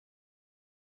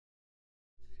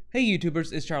Hey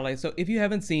YouTubers, it's Charlie. So if you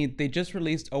haven't seen, they just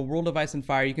released A World of Ice and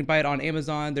Fire. You can buy it on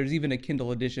Amazon. There's even a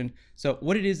Kindle edition. So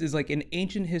what it is like an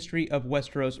ancient history of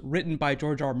Westeros written by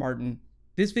George R. R. Martin.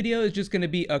 This video is just going to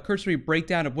be a cursory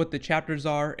breakdown of what the chapters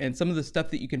are and some of the stuff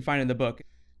that you can find in the book.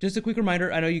 Just a quick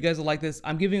reminder, I know you guys will like this.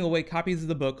 I'm giving away copies of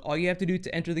the book. All you have to do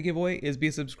to enter the giveaway is be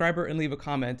a subscriber and leave a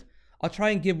comment. I'll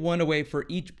try and give one away for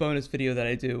each bonus video that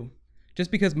I do. Just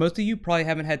because most of you probably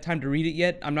haven't had time to read it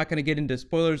yet, I'm not going to get into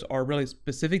spoilers or really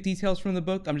specific details from the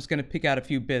book. I'm just going to pick out a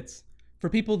few bits. For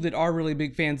people that are really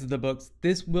big fans of the books,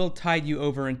 this will tide you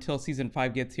over until season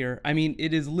 5 gets here. I mean,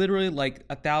 it is literally like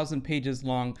 1,000 pages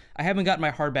long. I haven't got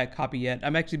my hardback copy yet.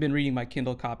 I've actually been reading my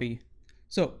Kindle copy.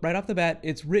 So right off the bat,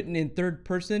 it's written in third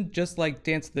person, just like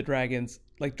Dance of the Dragons.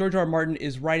 Like George R. R. Martin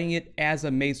is writing it as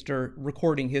a maester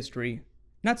recording history.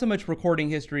 Not so much recording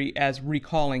history as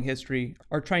recalling history,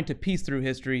 or trying to piece through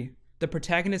history. The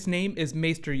protagonist's name is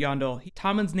Maester Yandel.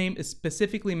 Tommen's name is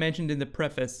specifically mentioned in the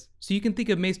preface, so you can think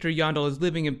of Maester Yandel as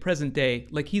living in present day,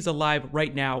 like he's alive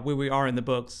right now where we are in the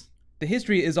books. The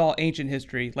history is all ancient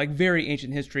history, like very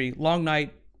ancient history. Long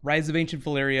Night, Rise of Ancient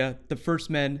Valyria, The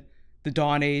First Men, the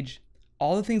Dawn Age,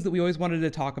 all the things that we always wanted to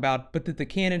talk about, but that the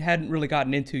canon hadn't really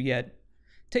gotten into yet.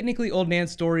 Technically, Old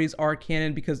Nan's stories are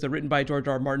canon because they're written by George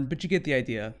R. R. Martin, but you get the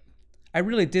idea. I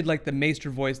really did like the maester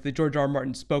voice that George R. R.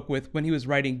 Martin spoke with when he was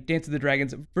writing Dance of the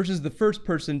Dragons versus the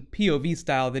first-person POV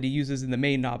style that he uses in the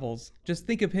main novels. Just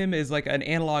think of him as like an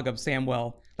analog of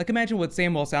Samwell. Like imagine what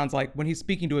Samwell sounds like when he's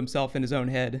speaking to himself in his own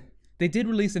head. They did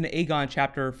release an Aegon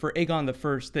chapter for Aegon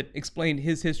I that explained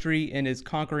his history and his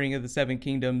conquering of the Seven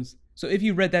Kingdoms. So if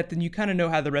you read that, then you kind of know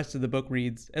how the rest of the book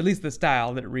reads, at least the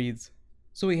style that it reads.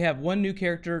 So we have one new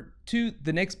character. Two,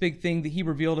 the next big thing that he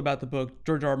revealed about the book,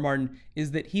 George R. R. Martin,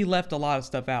 is that he left a lot of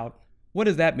stuff out. What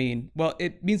does that mean? Well,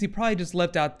 it means he probably just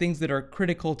left out things that are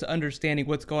critical to understanding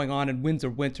what's going on in Winds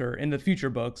of Winter in the future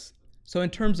books. So in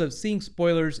terms of seeing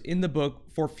spoilers in the book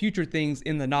for future things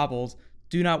in the novels,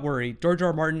 do not worry, George R.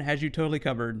 R. Martin has you totally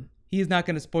covered. He is not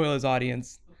going to spoil his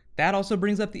audience. That also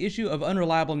brings up the issue of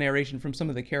unreliable narration from some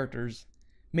of the characters.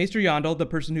 Maester Yandel, the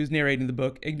person who's narrating the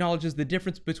book, acknowledges the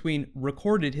difference between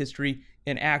recorded history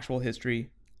and actual history.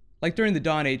 Like during the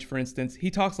Dawn Age, for instance, he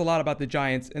talks a lot about the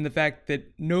Giants and the fact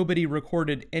that nobody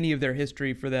recorded any of their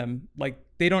history for them. Like,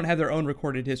 they don't have their own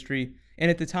recorded history,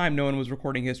 and at the time, no one was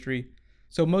recording history.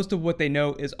 So most of what they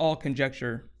know is all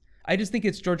conjecture. I just think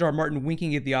it's George R. R. Martin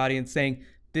winking at the audience saying,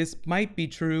 this might be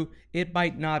true, it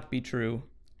might not be true.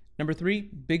 Number 3,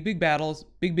 big battles,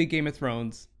 big Game of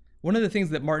Thrones. One of the things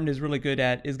that Martin is really good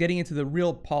at is getting into the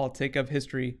real politic of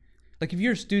history. Like if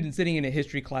you're a student sitting in a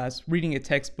history class, reading a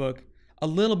textbook, a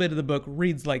little bit of the book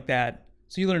reads like that.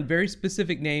 So you learn very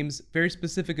specific names, very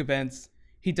specific events.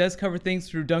 He does cover things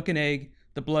through Dunk and Egg,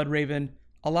 the Blood Raven,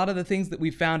 a lot of the things that we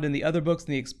found in the other books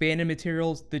and the expanded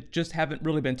materials that just haven't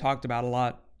really been talked about a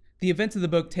lot. The events of the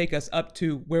book take us up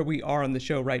to where we are on the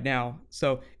show right now.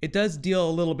 So it does deal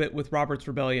a little bit with Robert's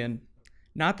Rebellion.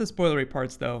 Not the spoilery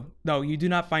parts though. No, you do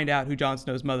not find out who Jon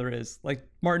Snow's mother is. Like,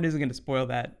 Martin isn't going to spoil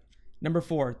that. Number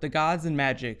 4, the gods and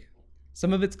magic.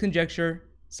 Some of it's conjecture,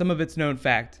 some of it's known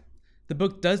fact. The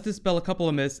book does dispel a couple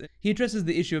of myths. He addresses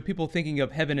the issue of people thinking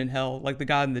of heaven and hell, like the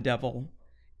god and the devil.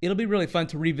 It'll be really fun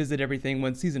to revisit everything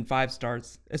when season 5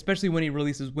 starts, especially when he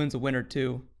releases Winds of Winter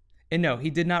 2. And no, he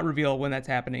did not reveal when that's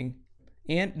happening.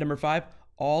 And number 5,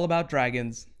 all about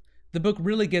dragons. The book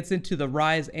really gets into the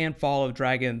rise and fall of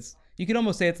dragons. You could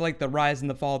almost say it's like the rise and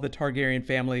the fall of the Targaryen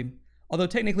family. Although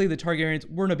technically the Targaryens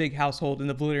weren't a big household in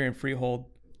the Valyrian Freehold.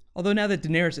 Although now that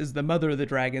Daenerys is the mother of the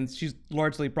dragons, she's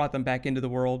largely brought them back into the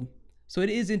world. So it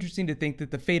is interesting to think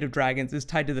that the fate of dragons is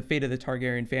tied to the fate of the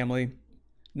Targaryen family.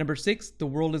 Number 6, the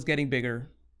world is getting bigger.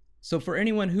 So for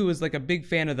anyone who is like a big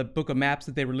fan of the Book of Maps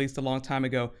that they released a long time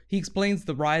ago, he explains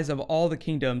the rise of all the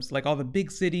kingdoms, like all the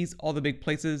big cities, all the big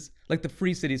places, like the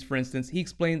free cities for instance. He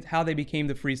explains how they became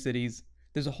the free cities.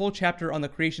 There's a whole chapter on the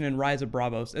creation and rise of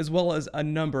Braavos, as well as a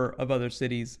number of other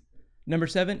cities. Number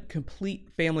 7, complete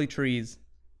family trees.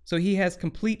 So he has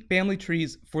complete family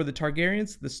trees for the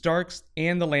Targaryens, the Starks,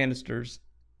 and the Lannisters.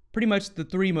 Pretty much the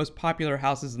 3 most popular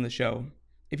houses in the show.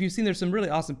 If you've seen, there's some really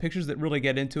awesome pictures that really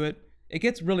get into it. It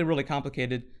gets really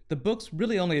complicated. The books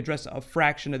really only address a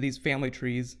fraction of these family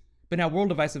trees. But now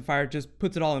World of Ice and Fire just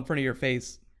puts it all in front of your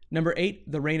face. Number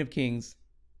 8, the Reign of Kings.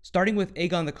 Starting with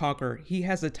Aegon the Conqueror, he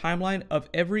has a timeline of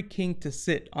every king to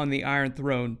sit on the Iron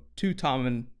Throne to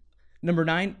Tommen. Number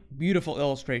 9, beautiful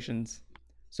illustrations.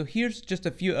 So here's just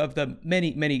a few of the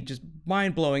many just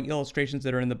mind-blowing illustrations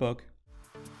that are in the book.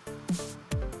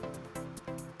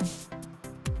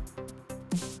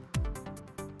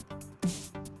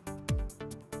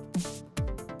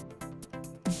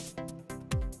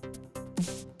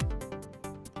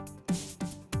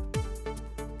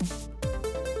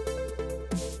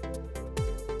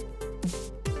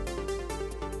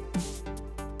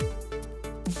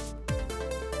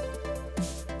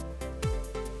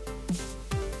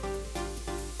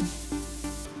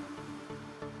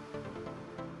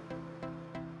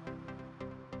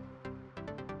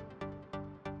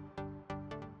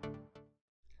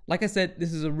 Like I said,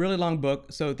 this is a really long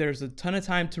book, so there's a ton of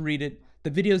time to read it.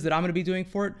 The videos that I'm going to be doing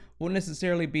for it won't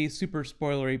necessarily be super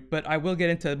spoilery, but I will get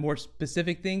into more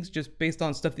specific things just based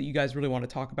on stuff that you guys really want to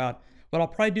talk about. What I'll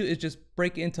probably do is just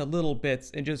break into little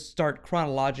bits and just start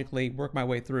chronologically, work my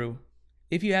way through.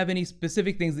 If you have any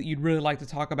specific things that you'd really like to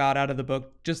talk about out of the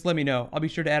book, just let me know. I'll be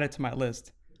sure to add it to my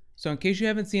list. So in case you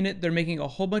haven't seen it, they're making a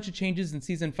whole bunch of changes in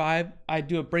season 5. I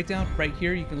do a breakdown right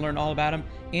here. You can learn all about them,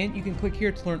 and you can click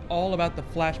here to learn all about the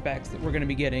flashbacks that we're going to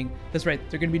be getting. That's right,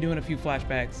 they're going to be doing a few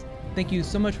flashbacks. Thank you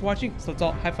so much for watching. So let's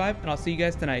all high five, and I'll see you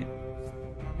guys tonight.